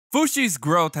FUSHI'S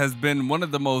growth has been one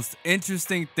of the most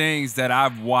interesting things that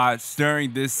I've watched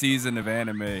during this season of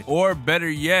anime, or better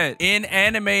yet, in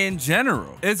anime in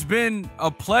general. It's been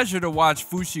a pleasure to watch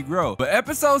Fushi grow, but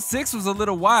episode 6 was a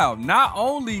little wild. Not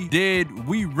only did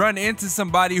we run into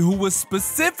somebody who was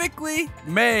specifically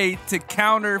made to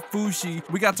counter Fushi,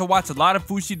 we got to watch a lot of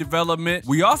Fushi development.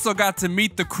 We also got to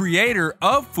meet the creator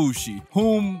of Fushi,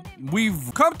 whom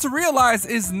we've come to realize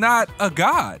is not a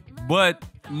god, but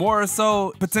more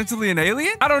so potentially an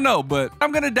alien? I don't know, but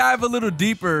I'm gonna dive a little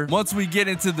deeper once we get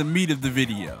into the meat of the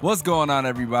video. What's going on,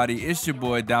 everybody? It's your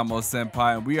boy Damo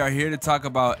Senpai, and we are here to talk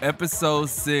about episode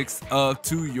 6 of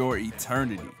To Your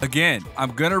Eternity. Again,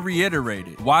 I'm gonna reiterate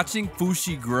it. Watching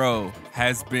Fushi grow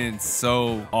has been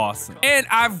so awesome. And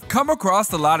I've come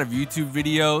across a lot of YouTube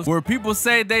videos where people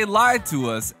say they lied to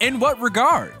us. In what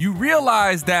regard? You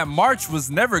realize that March was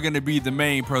never gonna be the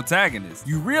main protagonist.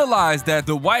 You realize that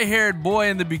the white-haired boy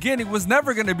in the beginning was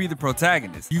never going to be the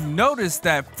protagonist. You've noticed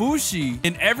that Fushi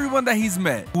and everyone that he's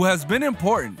met who has been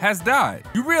important has died.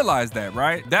 You realize that,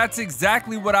 right? That's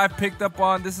exactly what I picked up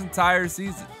on this entire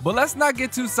season. But let's not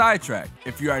get too sidetracked.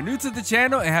 If you are new to the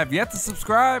channel and have yet to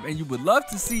subscribe and you would love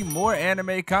to see more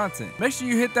anime content, make sure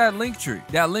you hit that link tree.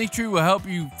 That link tree will help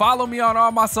you follow me on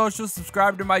all my socials,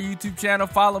 subscribe to my YouTube channel,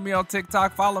 follow me on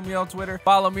TikTok, follow me on Twitter,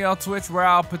 follow me on Twitch, where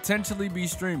I'll potentially be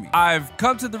streaming. I've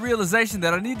come to the realization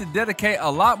that I need to dedicate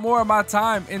a lot more of my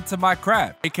time into my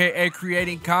craft, aka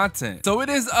creating content. So it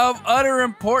is of utter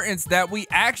importance that we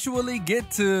actually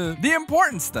get to the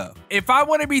important stuff. If I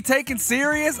want to be taken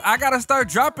serious, I gotta start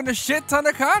dropping a shit ton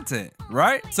of content,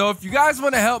 right? So if you guys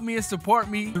want to help me and support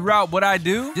me throughout what I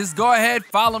do, just go ahead,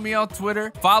 follow me on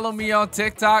Twitter, follow me on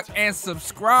TikTok, and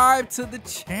subscribe to the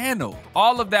channel.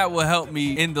 All of that will help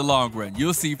me in the long run.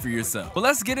 You'll see for yourself. But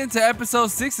let's get into episode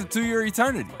 6 of To Your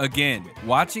Eternity. Again,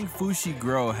 watching Fushi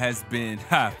grow has been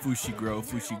Fushi grow,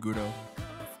 Fushi guro.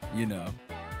 You know,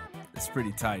 it's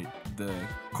pretty tight, the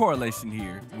correlation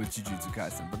here with Jujutsu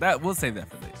Kaisen, but that we'll save that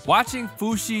for later. Watching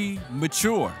Fushi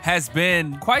mature has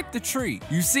been quite the treat.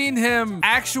 You've seen him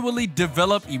actually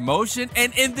develop emotion,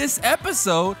 and in this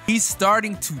episode, he's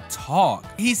starting to talk.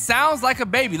 He sounds like a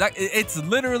baby. Like, it's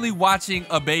literally watching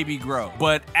a baby grow,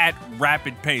 but at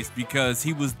rapid pace, because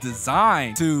he was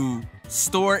designed to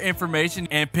store information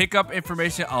and pick up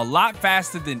information a lot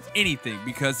faster than anything,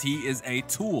 because he is a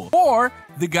tool for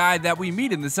the guy that we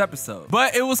meet in this episode.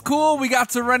 But it was cool. We got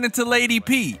to run into Lady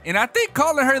P, and I think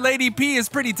calling her Lady P is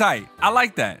pretty tight. I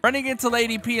like that. Running into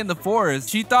Lady P in the forest,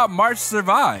 she thought March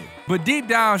survived, but deep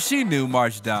down she knew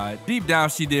March died. Deep down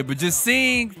she did, but just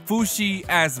seeing Fushi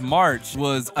as March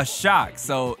was a shock.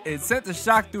 So it sent a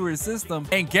shock through her system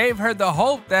and gave her the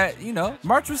hope that, you know,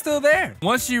 March was still there.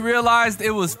 Once she realized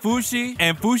it was Fushi,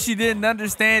 and Fushi didn't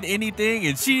understand anything,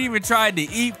 and she even tried to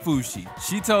eat Fushi.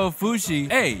 She told Fushi,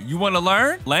 hey, you want to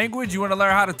learn language? You want to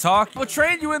learn how to talk? We'll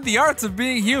train you in the arts of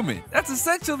being human. That's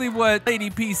essentially what Lady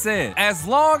P said. As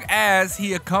long as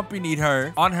he accompanied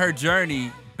her on her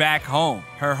journey back home.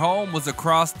 Her home was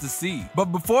across the sea. But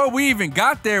before we even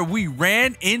got there, we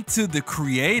ran into the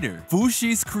creator,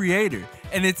 Fushi's creator.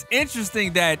 And it's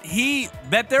interesting that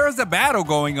there is a battle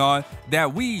going on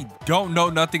that we don't know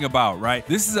nothing about, right?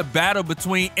 This is a battle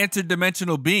between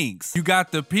interdimensional beings. You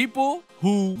got the people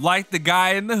who, like the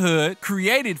guy in the hood,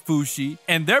 created Fushi,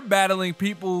 and they're battling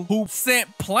people who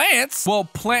sent plants, well,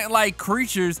 plant-like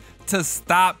creatures, to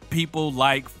stop people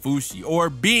like Fushi, or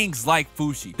beings like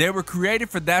Fushi. They were created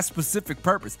for that specific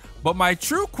purpose. But my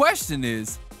true question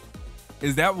is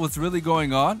that what's really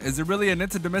going on? Is it really an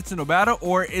interdimensional battle,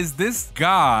 or is this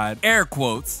god, air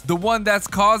quotes, the one that's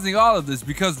causing all of this?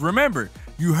 Because remember,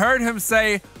 you heard him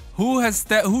say,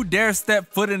 who dare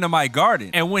step foot into my garden?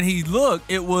 And when he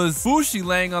looked, it was Fushi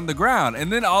laying on the ground,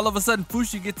 and then all of a sudden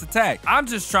Fushi gets attacked. I'm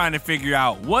just trying to figure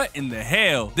out what in the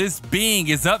hell this being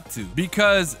is up to,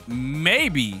 because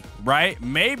maybe, right?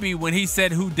 Maybe when he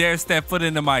said, who dare step foot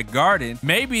into my garden,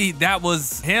 maybe that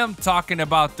was him talking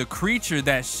about the creature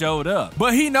that showed up.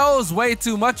 But he knows way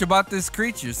too much about this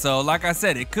creature. So like I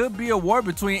said, it could be a war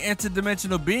between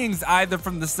interdimensional beings, either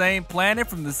from the same planet,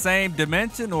 from the same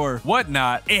dimension, or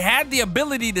whatnot. It had the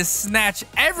ability to snatch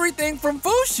everything from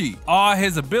Fushi. All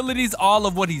his abilities, all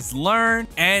of what he's learned,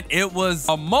 and it was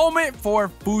a moment for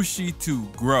Fushi to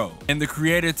grow. And the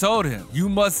creator told him, you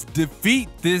must defeat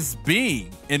this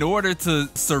being in order to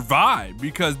survive,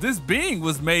 because this being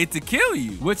was made to kill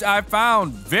you, which I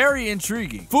found very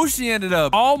intriguing. Fushi ended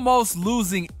up almost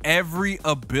losing every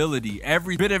ability,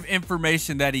 every bit of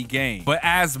information that he gained. But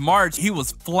as March, he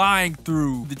was flying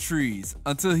through the trees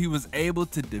until he was able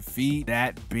to defeat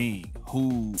that being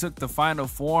who took the final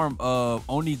form of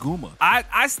Oniguma.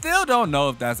 I still don't know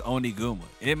if that's Oniguma.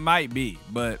 It might be,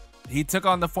 but he took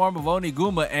on the form of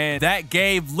Oniguma, and that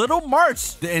gave little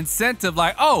March the incentive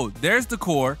like, oh, there's the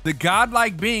core. The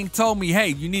godlike being told me, hey,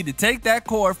 you need to take that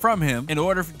core from him in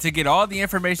order to get all the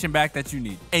information back that you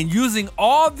need. And using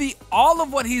all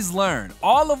of what he's learned,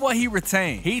 all of what he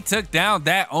retained, he took down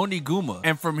that Oniguma.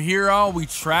 And from here on, we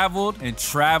traveled and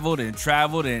traveled and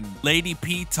traveled, and Lady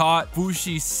P taught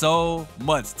Fushi so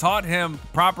much. Taught him the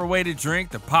proper way to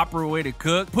drink, the proper way to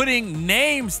cook, putting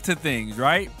names to things,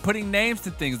 right? Putting names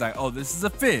to things like, oh, this is a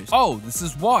fish. Oh, this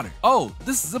is water. Oh,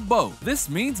 this is a boat. This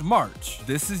means March.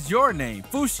 This is your name,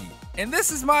 Fushi. And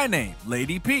this is my name,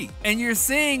 Lady P. And you're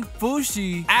seeing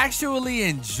Fushi actually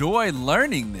enjoy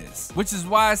learning this, which is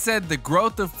why I said the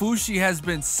growth of Fushi has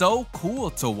been so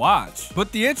cool to watch.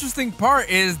 But the interesting part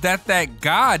is that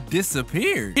god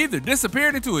disappeared. Either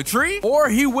disappeared into a tree or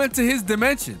he went to his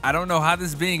dimension. I don't know how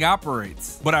this being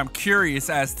operates, but I'm curious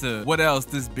as to what else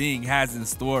this being has in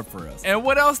store for us. And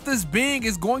what else this being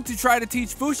is going to try to teach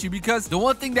Fushi, because the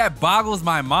one thing that boggles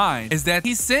my mind is that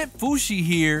he sent Fushi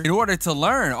here in order to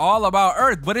learn all about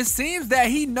Earth, but it seems that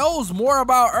he knows more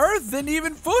about Earth than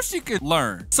even Fushi could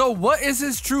learn. So what is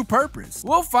his true purpose?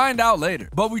 We'll find out later.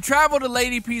 But we travel to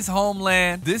Lady P's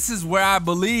homeland. This is where I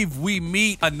believe we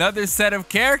meet another set of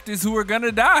characters who are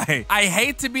gonna die. I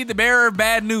hate to be the bearer of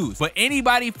bad news, but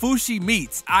anybody Fushi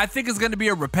meets, I think it's gonna be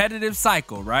a repetitive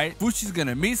cycle, right? Fushi's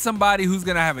gonna meet somebody who's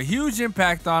gonna have a huge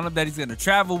impact on him that he's gonna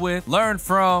travel with, learn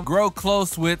from, grow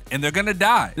close with, and they're gonna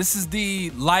die. This is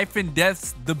the life and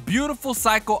death, the beautiful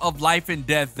cycle of life and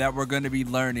death that we're going to be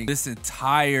learning this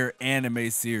entire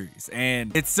anime series.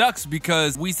 And it sucks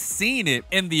because we've seen it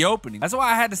in the opening. That's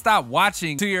why I had to stop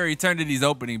watching To Your Eternity's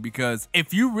opening, because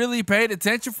if you really paid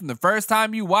attention from the first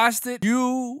time you watched it,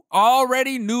 you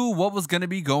already knew what was going to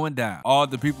be going down. All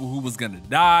the people who was going to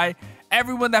die,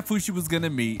 everyone that Fushi was gonna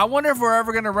meet. I wonder if we're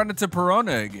ever gonna run into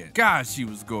Perona again. Gosh, she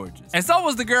was gorgeous. And so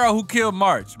was the girl who killed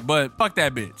March, but fuck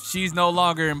that bitch. She's no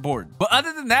longer important. But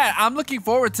other than that, I'm looking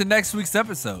forward to next week's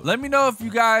episode. Let me know if you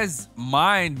guys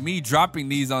mind me dropping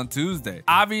these on Tuesday.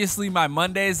 Obviously, my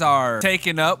Mondays are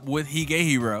taken up with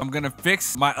Higehiro. I'm gonna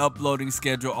fix my uploading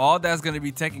schedule. All that's gonna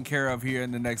be taken care of here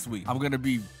in the next week. I'm gonna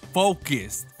be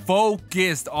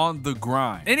focused on the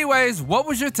grind. Anyways, what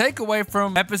was your takeaway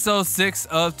from episode 6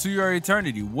 of To Your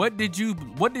Eternity? What did you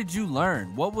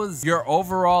learn? What was your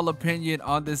overall opinion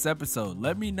on this episode?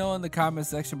 Let me know in the comment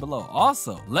section below.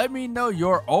 Also, let me know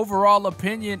your overall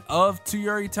opinion of To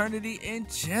Your Eternity in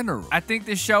general. I think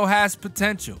this show has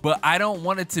potential, but I don't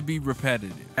want it to be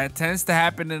repetitive. That tends to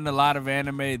happen in a lot of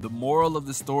anime. The moral of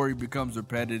the story becomes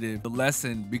repetitive, the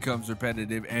lesson becomes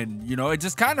repetitive, and you know, it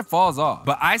just kind of falls off.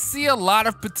 But I see a lot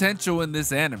of potential in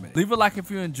this anime. Leave a like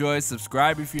if you enjoyed,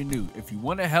 subscribe if you're new. If you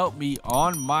want to help me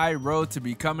on my road to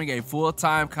becoming a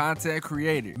full-time content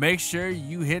creator, make sure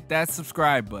you hit that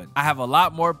subscribe button. I have a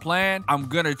lot more planned. I'm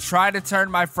gonna try to turn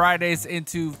my Fridays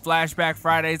into Flashback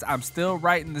Fridays. I'm still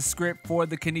writing the script for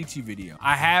the Kenichi video.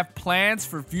 I have plans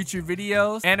for future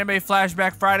videos. Anime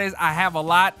Flashback Fridays, I have a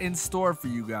lot in store for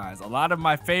you guys. A lot of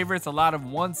my favorites, a lot of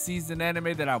one-season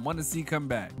anime that I want to see come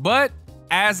back. But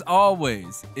as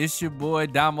always, it's your boy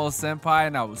Damo Senpai,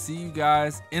 and I will see you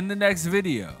guys in the next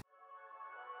video.